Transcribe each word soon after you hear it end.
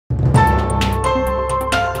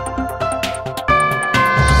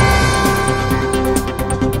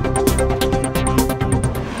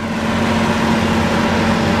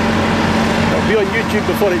YouTube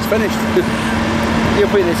before it's finished. You're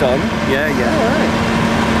putting this on? Yeah, yeah.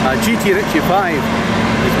 Alright. gtritchie5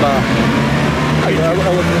 is my... I looked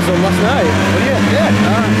at this on last night. Were you? Yeah.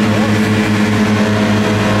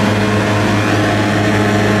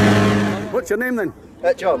 What's your name then?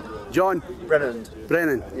 John. John? Brennan.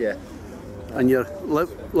 Brennan? Yeah. And you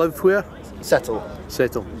live where? Settle.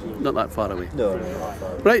 Settle. Not that far away. No.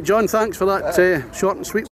 Right, John, thanks for that short and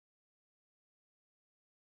sweet.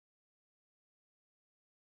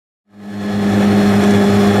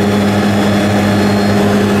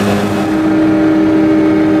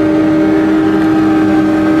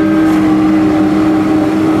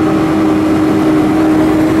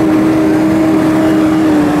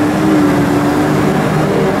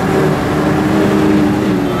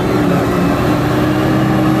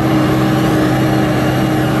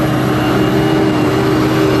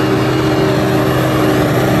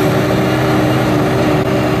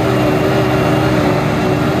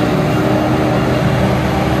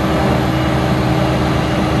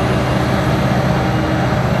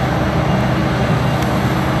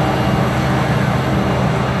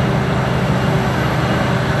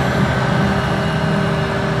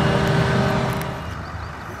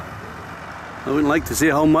 I wouldn't like to say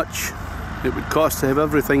how much it would cost to have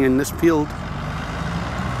everything in this field.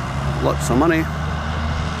 Lots of money.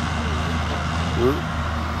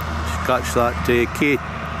 Just catch that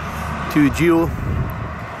K2 Geo.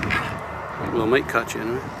 Well, I might catch it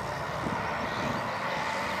anyway.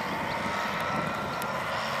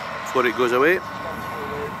 Before it goes away.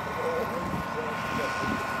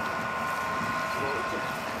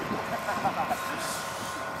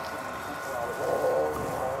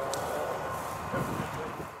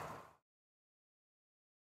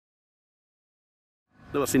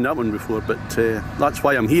 Never seen that one before, but that's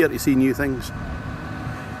why I'm here, to see new things.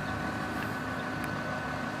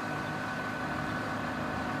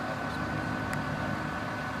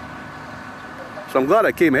 So I'm glad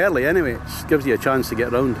I came early anyway. It gives you a chance to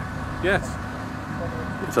get around. Yes.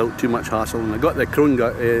 Without too much hassle. And I got the coon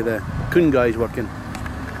guys working.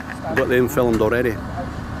 I've got them filmed already.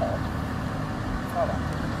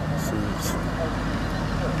 So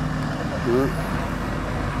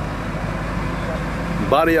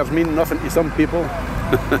barriers mean nothing to some people.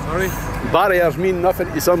 Sorry? Barriers mean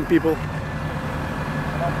nothing to some people.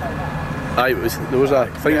 Aye, there was a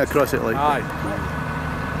thing across it like. Aye.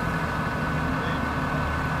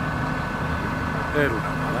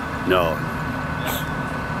 No.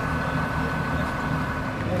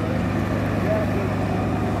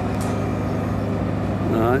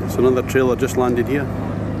 Alright, so another trailer just landed here.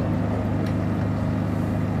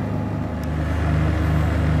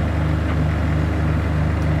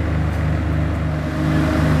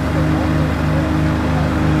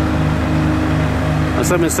 A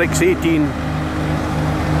 7618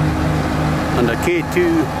 and a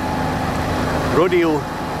K2 Roadeo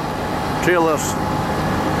Trailers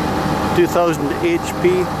 2000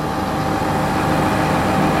 HP